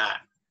manage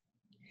that?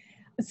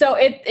 So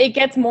it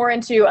gets more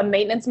into a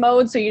maintenance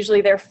mode. So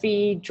usually their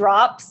fee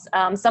drops.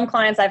 Some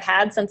clients I've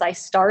had since I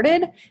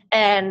started,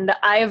 and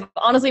I've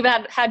honestly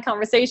had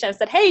conversations. I've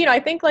said, hey, I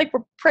think like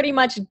we're pretty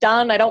much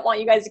done. I don't want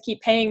you guys to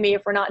keep paying me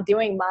if we're not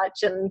doing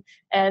much.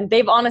 And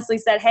they've honestly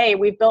said, hey,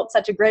 we've built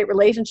such a great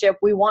relationship.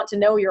 We want to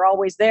know you're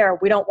always there.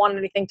 We don't want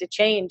anything to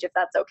change if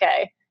that's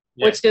okay.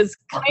 Yeah. Which is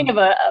kind of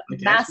a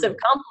massive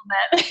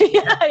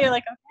compliment. You're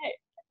like,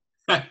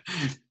 okay.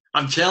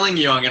 I'm telling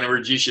you I'm going to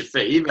reduce your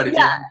fee, but if you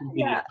want to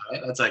continue to pay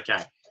it, that's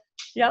okay.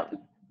 Yep.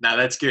 No,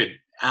 that's good.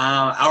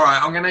 All right,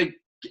 I'm going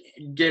to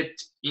get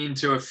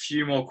into a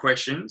few more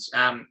questions.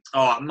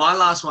 My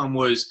last one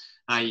was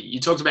you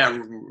talked about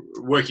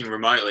working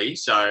remotely,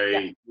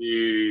 so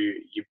you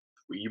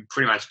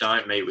pretty much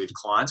don't meet with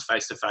clients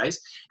face to face.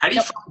 How do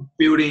you find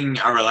building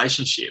a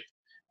relationship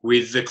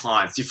with the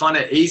clients? Do you find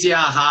it easier,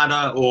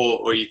 harder,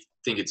 or you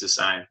think it's the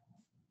same?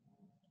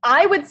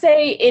 I would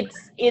say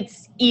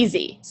it's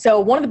easy.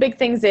 So one of the big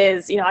things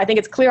is, I think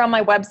it's clear on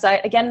my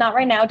website, again, not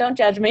right now, don't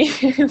judge me,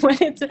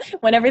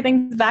 when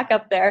everything's back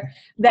up there,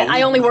 that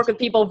I only work with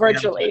people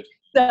virtually.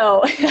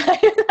 So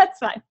that's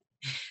fine.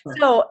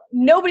 So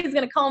nobody's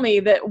going to call me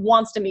that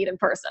wants to meet in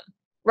person,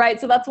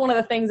 right? So that's one of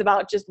the things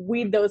about just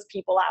weed those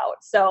people out.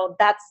 So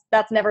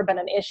that's never been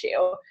an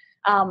issue.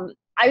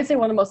 I would say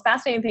one of the most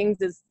fascinating things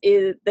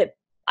is that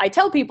I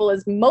tell people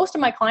is most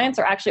of my clients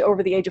are actually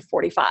over the age of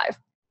 45.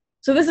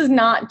 So this is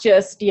not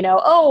just,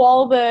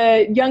 all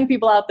the young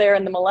people out there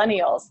and the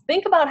millennials.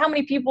 Think about how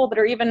many people that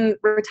are even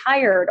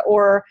retired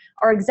or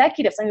are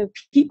executives. I mean,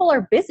 people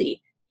are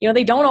busy.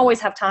 They don't always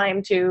have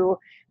time to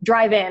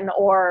drive in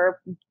or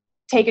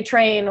take a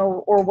train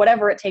or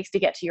whatever it takes to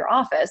get to your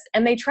office,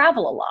 and they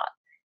travel a lot.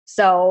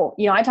 So,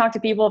 I talk to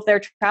people if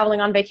they're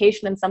traveling on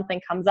vacation and something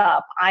comes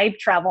up. I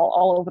travel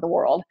all over the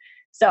world.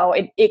 So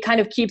it kind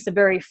of keeps a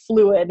very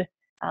fluid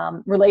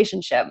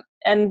relationship.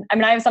 And I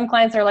mean, I have some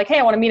clients that are like, hey,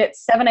 I want to meet at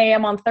 7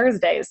 a.m. on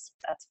Thursdays.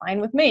 That's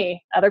fine with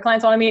me. Other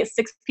clients want to meet at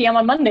 6 p.m.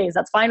 on Mondays.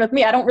 That's fine with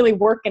me. I don't really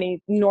work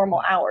any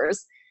normal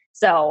hours.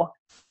 So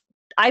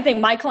I think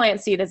my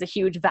clients see it as a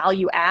huge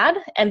value add,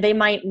 and they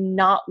might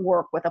not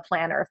work with a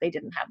planner if they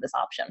didn't have this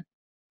option.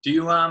 Do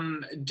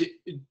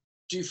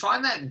you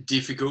find that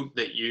difficult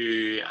that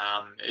you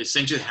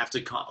essentially have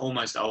to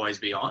almost always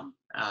be on?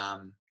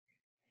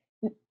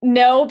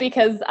 No,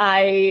 because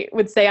I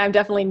would say I'm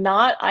definitely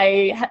not.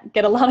 I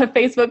get a lot of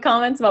Facebook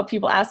comments about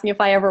people asking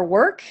if I ever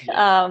work,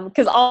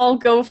 because I'll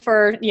go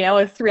for, a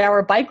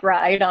 3-hour bike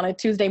ride on a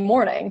Tuesday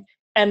morning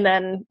and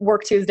then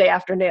work Tuesday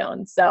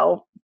afternoon.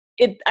 So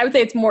I would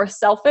say it's more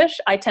selfish.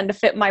 I tend to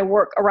fit my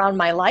work around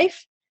my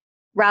life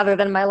rather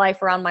than my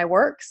life around my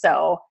work.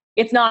 So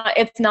it's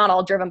not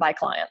all driven by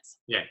clients.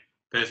 Yeah,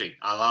 perfect.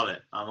 I love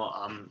it.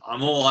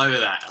 I'm all over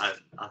that.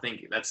 I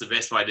think that's the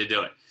best way to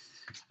do it.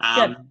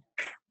 Good.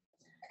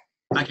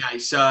 Okay,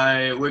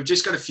 so we've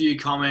just got a few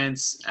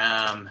comments.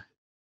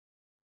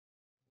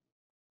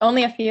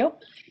 Only a few.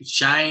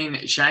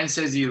 Shane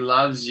says he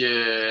loves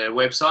your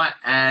website,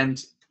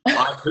 and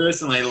I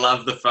personally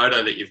love the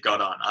photo that you've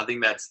got on. I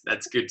think that's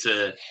good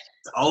it's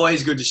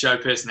always good to show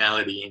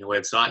personality in a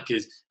website,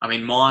 because I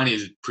mean mine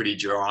is pretty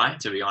dry,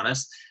 to be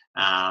honest,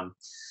 and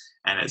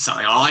it's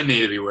something I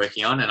need to be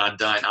working on, and I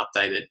don't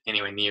update it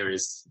anywhere near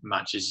as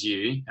much as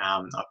you.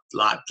 I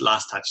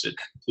last touched it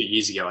 2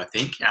 years ago, I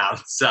think.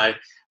 So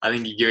I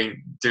think you're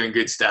doing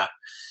good stuff.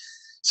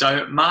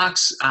 So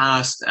Mark's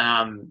asked,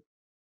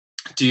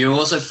 do you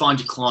also find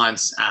your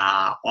clients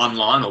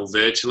online or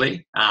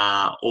virtually,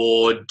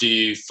 or do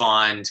you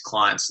find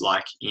clients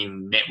like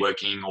in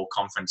networking or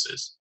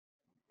conferences?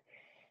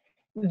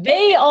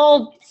 They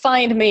all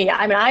find me.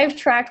 I mean, I've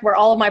tracked where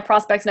all of my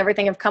prospects and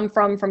everything have come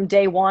from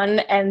day one,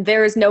 and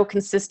there is no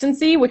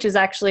consistency, which is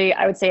actually,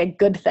 I would say, a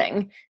good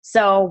thing.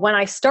 So when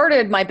I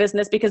started my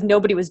business, because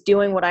nobody was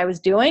doing what I was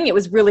doing, it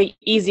was really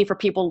easy for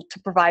people to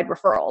provide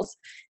referrals.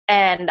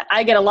 And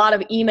I get a lot of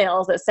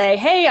emails that say,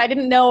 hey, I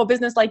didn't know a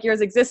business like yours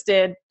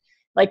existed.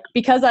 Like,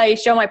 because I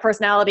show my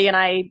personality and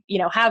I,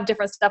 have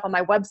different stuff on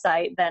my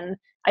website, then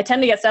I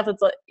tend to get stuff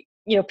that's like,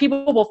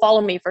 people will follow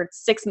me for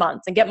 6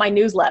 months and get my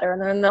newsletter.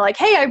 And then they're like,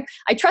 hey,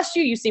 I trust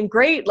you. You seem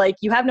great. Like,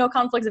 you have no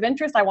conflicts of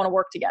interest. I want to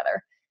work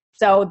together.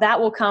 So that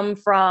will come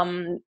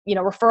from,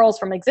 referrals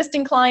from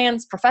existing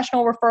clients,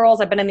 professional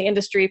referrals. I've been in the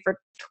industry for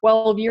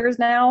 12 years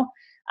now.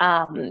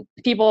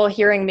 People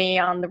hearing me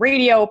on the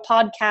radio,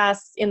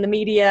 podcasts, in the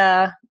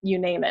media, you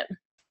name it.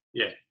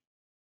 Yeah.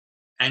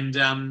 And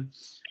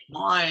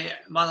my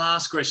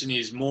last question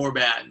is more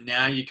about,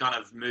 now you're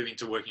kind of moving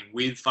to working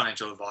with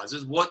financial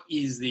advisors. What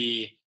is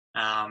the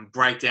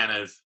breakdown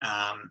of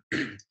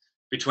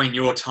between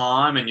your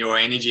time and your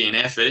energy and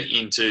effort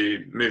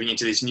into moving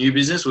into this new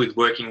business with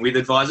working with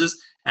advisors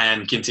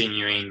and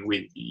continuing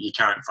with your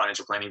current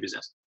financial planning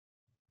business?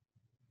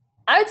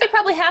 I would say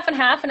probably half and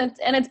half, and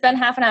it's been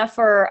half and half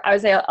for, I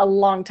would say, a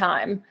long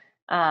time,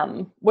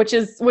 which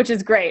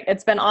is great.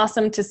 It's been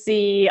awesome to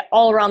see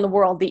all around the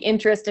world the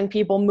interest in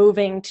people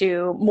moving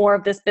to more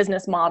of this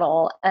business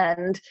model,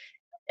 and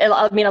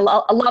I mean, a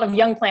lot of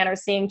young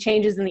planners seeing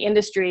changes in the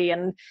industry,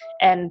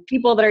 and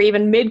people that are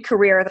even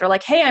mid-career that are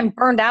like, hey, I'm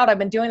burned out. I've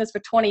been doing this for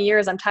 20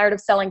 years. I'm tired of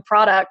selling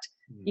product.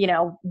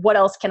 What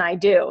else can I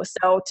do?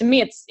 So to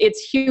me, it's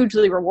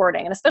hugely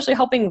rewarding, and especially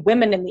helping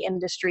women in the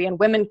industry and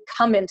women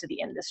come into the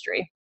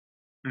industry.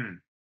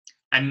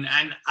 And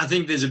I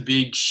think there's a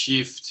big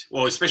shift,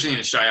 well, especially in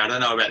Australia. I don't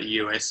know about the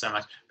US so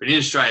much, but in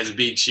Australia, there's a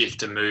big shift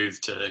to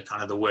move to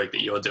kind of the work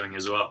that you're doing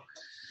as well.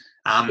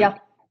 Yeah.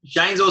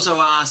 Shane's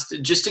also asked,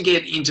 just to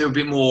get into a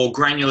bit more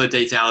granular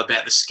detail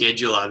about the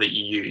scheduler that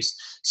you use.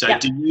 So Yep.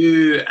 do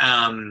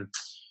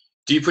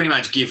you pretty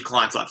much give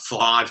clients like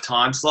 5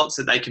 time slots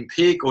that they can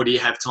pick, or do you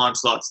have time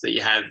slots that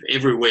you have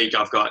every week?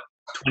 I've got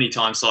 20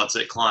 time slots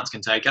that clients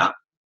can take up.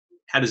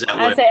 How does that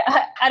work? I'd say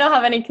I don't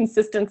have any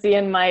consistency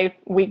in my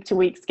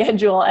week-to-week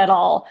schedule at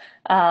all.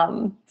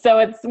 So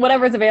it's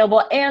whatever's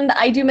available. And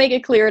I do make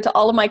it clear to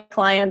all of my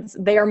clients,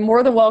 they are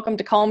more than welcome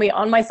to call me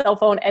on my cell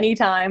phone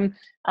anytime.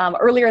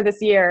 Earlier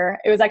this year,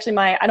 it was actually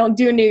I don't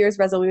do New Year's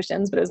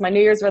resolutions, but it was my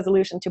New Year's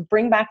resolution to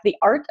bring back the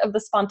art of the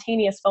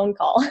spontaneous phone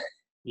call.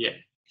 Yeah.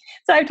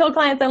 So I've told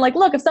clients, I'm like,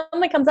 look, if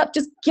something comes up,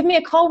 just give me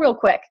a call real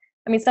quick.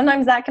 I mean,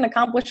 sometimes that can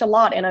accomplish a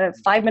lot in a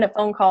 5-minute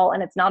phone call,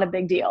 and it's not a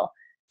big deal.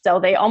 So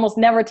they almost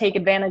never take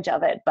advantage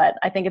of it, but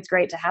I think it's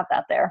great to have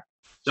that there.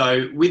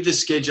 So with the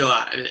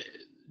scheduler,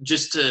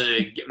 just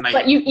to make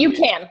but you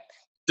can.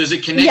 Does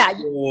it connect? Yeah.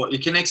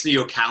 It connects to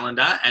your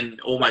calendar,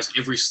 and almost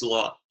every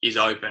slot is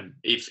open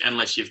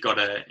unless you've got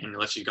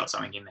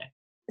something in there.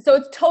 So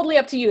it's totally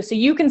up to you. So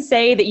you can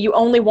say that you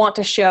only want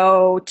to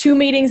show 2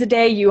 meetings a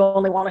day. You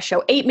only want to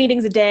show 8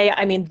 meetings a day.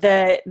 I mean,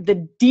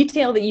 the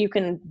detail that you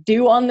can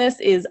do on this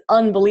is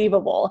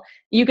unbelievable.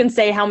 You can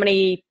say how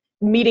many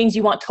meetings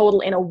you want total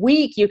in a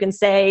week. You can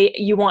say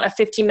you want a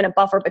 15-minute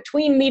buffer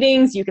between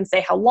meetings. You can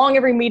say how long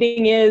every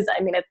meeting is.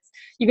 I mean,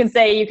 you can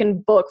say you can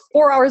book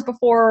 4 hours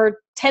before,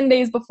 10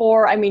 days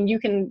before. I mean,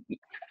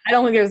 I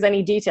don't think there's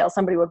any detail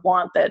somebody would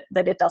want that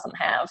it doesn't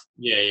have.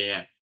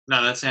 Yeah.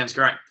 No, that sounds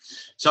great.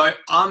 So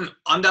I'm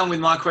done with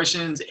my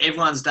questions.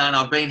 Everyone's done.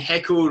 I've been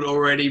heckled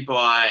already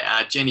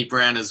by Jenny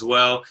Brown as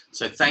well.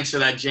 So thanks for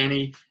that,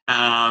 Jenny.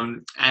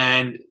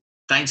 And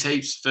thanks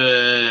heaps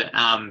for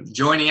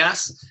joining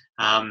us.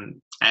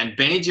 And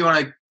Benny, do you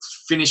want to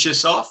finish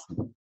us off?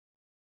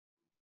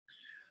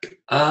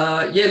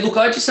 Yeah, look,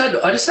 I just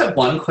had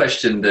one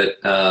question that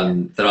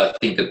I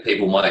think that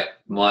people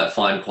might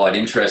find quite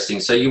interesting.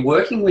 So you're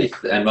working with,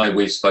 and maybe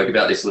we've spoke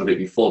about this a little bit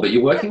before, but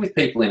you're working with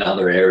people in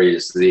other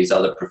areas, these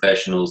other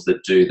professionals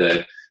that do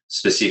the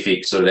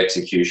specific sort of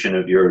execution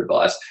of your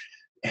advice.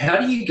 How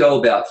do you go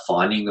about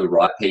finding the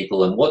right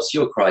people, and what's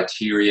your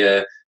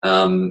criteria?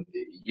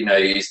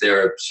 Is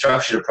there a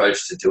structured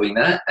approach to doing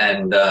that?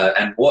 And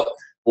what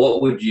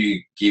would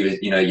you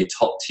give, your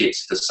top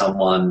tips for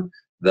someone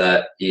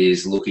that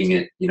is looking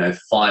at,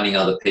 finding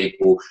other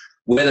people,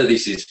 whether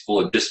this is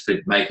for just for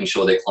making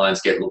sure their clients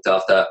get looked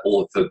after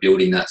or for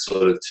building that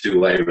sort of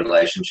two-way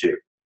relationship?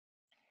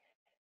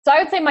 So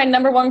I would say my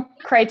number one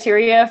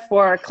criteria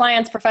for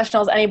clients,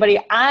 professionals, anybody,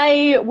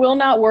 I will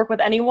not work with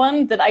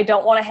anyone that I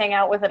don't want to hang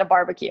out with at a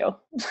barbecue.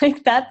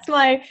 Like that's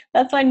my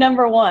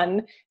number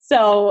one.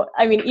 So,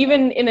 I mean,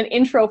 even in an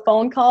intro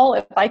phone call,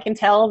 if I can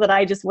tell that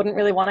I just wouldn't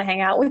really want to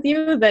hang out with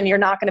you, then you're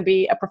not going to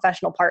be a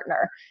professional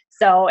partner.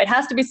 So it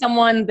has to be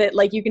someone that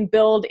like you can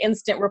build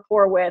instant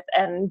rapport with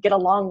and get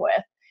along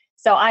with.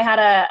 So I had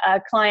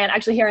a client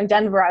actually here in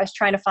Denver. I was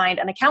trying to find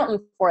an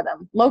accountant for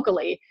them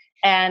locally.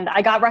 And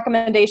I got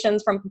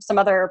recommendations from some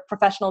other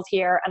professionals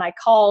here, and I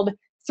called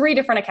 3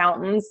 different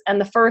accountants,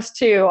 and the first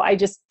 2 I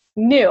just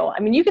knew.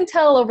 I mean, you can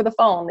tell over the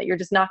phone that you're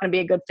just not going to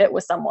be a good fit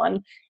with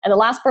someone. And the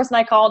last person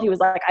I called, he was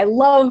like, I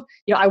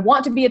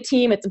want to be a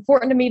team. It's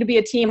important to me to be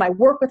a team. I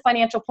work with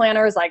financial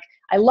planners. Like,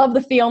 I love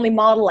the fee-only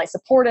model. I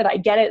support it. I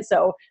get it.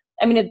 So,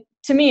 I mean,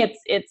 to me,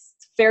 it's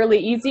fairly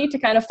easy to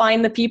kind of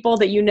find the people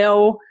that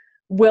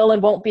will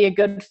and won't be a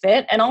good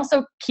fit, and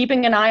also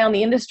keeping an eye on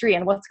the industry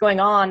and what's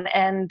going on,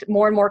 and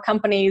more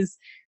companies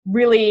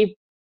really,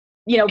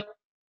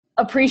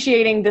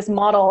 appreciating this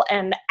model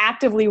and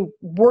actively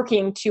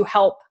working to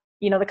help,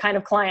 the kind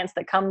of clients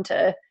that come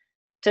to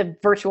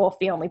virtual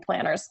fee-only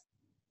planners.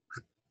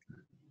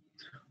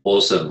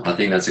 Awesome. I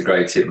think that's a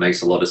great tip.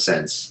 Makes a lot of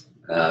sense.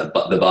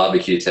 But the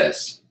barbecue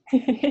test.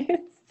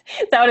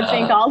 Is that what it's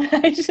being called?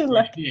 I should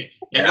look.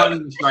 Yeah,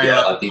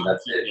 I think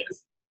that's it.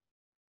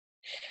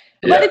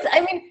 Yeah. But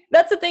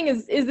that's the thing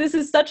is this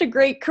is such a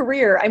great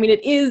career. I mean,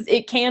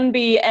 it can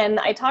be, and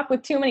I talk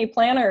with too many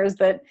planners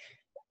that,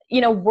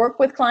 work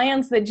with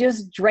clients that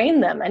just drain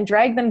them and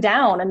drag them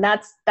down. And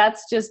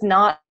that's just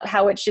not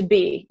how it should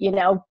be.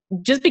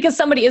 Just because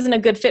somebody isn't a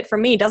good fit for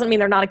me doesn't mean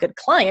they're not a good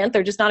client.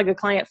 They're just not a good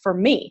client for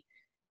me.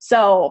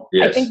 So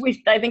yes.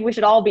 I think we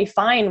should all be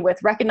fine with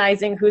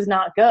recognizing who's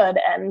not good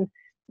and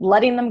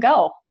letting them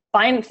go.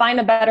 Find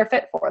a better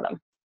fit for them.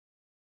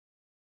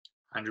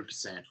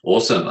 100%.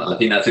 Awesome. I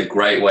think that's a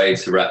great way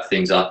to wrap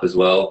things up as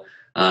well.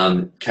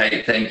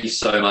 Kate, thank you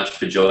so much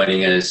for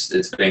joining us.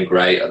 It's been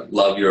great. I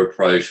love your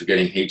approach. We're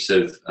getting heaps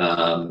of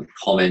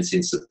comments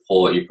in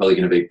support. You're probably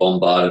going to be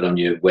bombarded on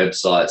your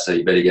website, so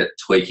you better get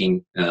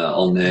tweaking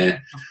on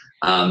there.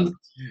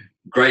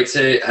 Great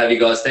to have you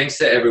guys. Thanks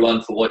to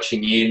everyone for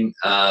watching in.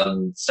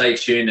 Stay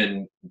tuned,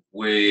 and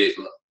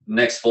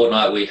next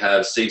fortnight we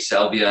have Steve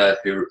Salvia,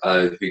 who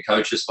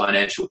coaches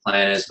financial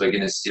planners. We're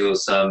going to steal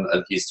some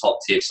of his top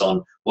tips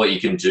on what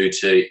you can do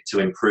to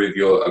improve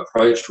your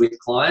approach with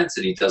clients,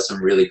 and he does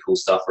some really cool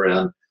stuff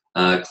around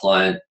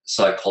client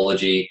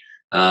psychology.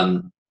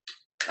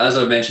 As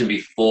I mentioned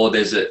before,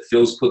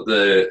 Phil's put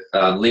the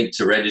link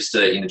to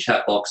register in the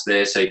chat box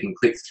there, so you can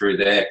click through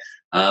there.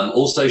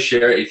 Also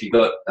share it if you've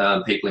got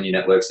people in your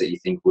networks that you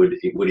think would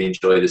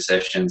enjoy the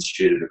sessions.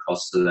 Shoot it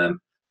across to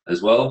them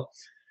as well.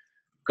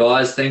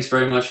 Guys, thanks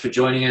very much for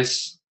joining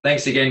us.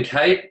 Thanks again,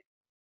 Kate.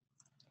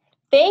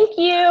 Thank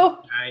you.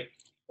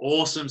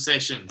 Awesome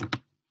session.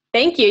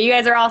 Thank you. You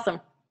guys are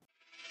awesome.